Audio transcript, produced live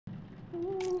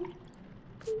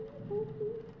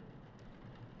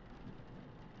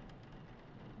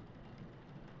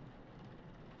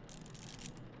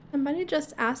Somebody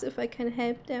just asked if I can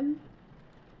help them.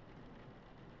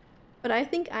 But I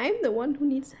think I'm the one who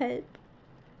needs help.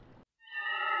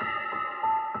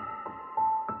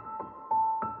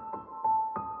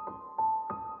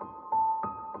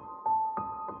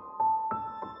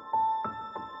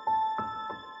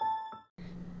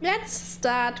 Let's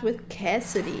start with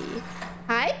Cassidy.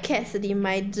 Hi Cassidy,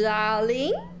 my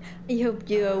darling. I hope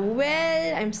you're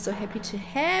well. I'm so happy to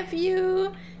have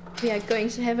you. We are going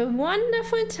to have a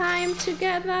wonderful time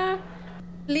together.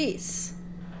 Please,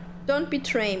 don't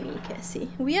betray me, Kassy.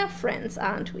 We are friends,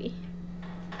 aren't we?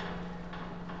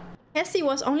 Kassy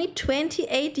was only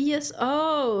 28 years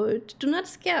old. Do not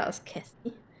scare us,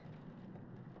 Kassy.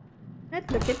 Let's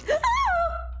look at...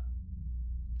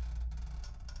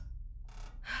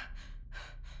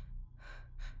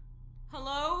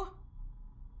 Hello?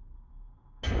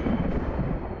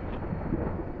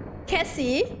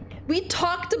 Kassy, we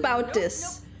talked about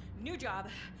this. Nope. New job.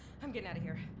 I'm getting out of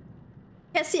here.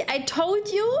 Kassy, I told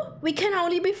you we can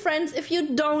only be friends if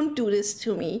you don't do this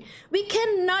to me. We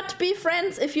cannot be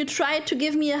friends if you try to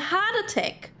give me a heart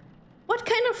attack. What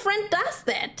kind of friend does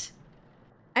that?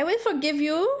 I will forgive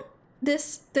you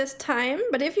this time,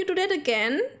 but if you do that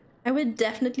again, I will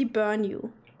definitely burn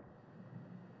you.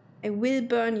 I will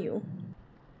burn you.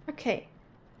 Okay.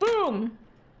 Boom!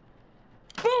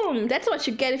 Boom! That's what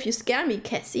you get if you scare me,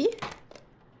 Kassy.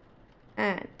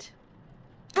 And...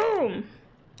 boom!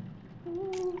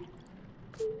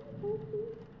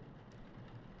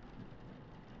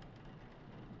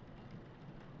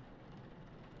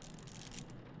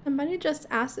 Somebody just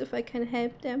asked if I can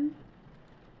help them.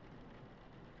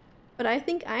 But I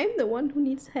think I'm the one who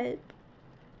needs help.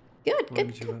 Good, Why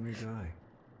good. did you let me die?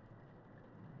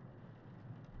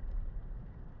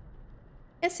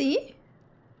 Kassy?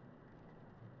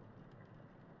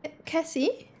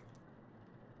 Kassy?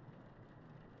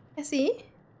 Kassy?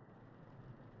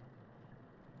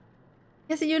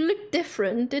 Kassy, you look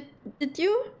different. Did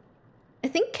you? I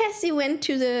think Kassy went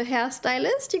to the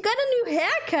hairstylist. You got a new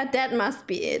haircut. That must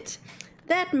be it.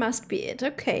 That must be it.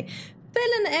 Okay.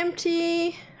 Fill and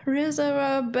empty.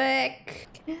 Reservoir back.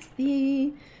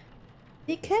 Kassy.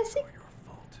 Hey, Kassy. Your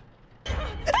fault.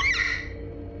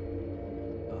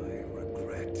 I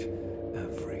regret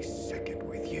every second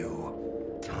with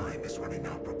you. Time is running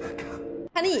out, Rebecca.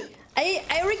 Honey,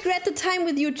 I regret the time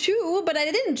with you too, but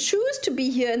I didn't choose to be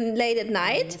here late at I'm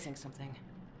night. missing something.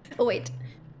 Oh, wait.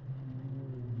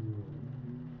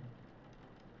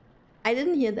 I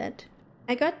didn't hear that.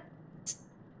 I got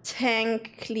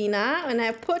tank cleaner and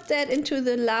I put that into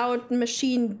the loud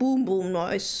machine boom boom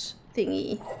noise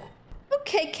thingy.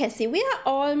 Okay, Kassy, we are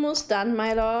almost done,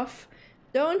 my love.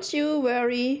 Don't you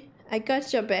worry. I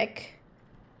got your back.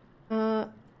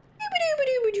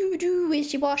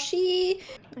 Wishy-washy.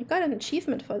 I got an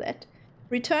achievement for that.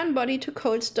 Return body to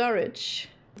cold storage.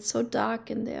 It's so dark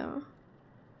in there. Is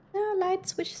there a light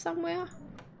switch somewhere?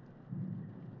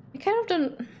 I kind of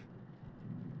don't...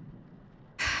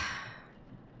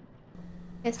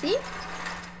 Kassy,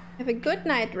 have a good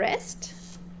night rest.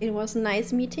 It was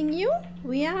nice meeting you.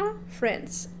 We are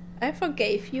friends. I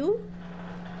forgave you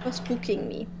for spooking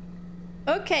me.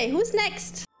 Okay, who's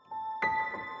next?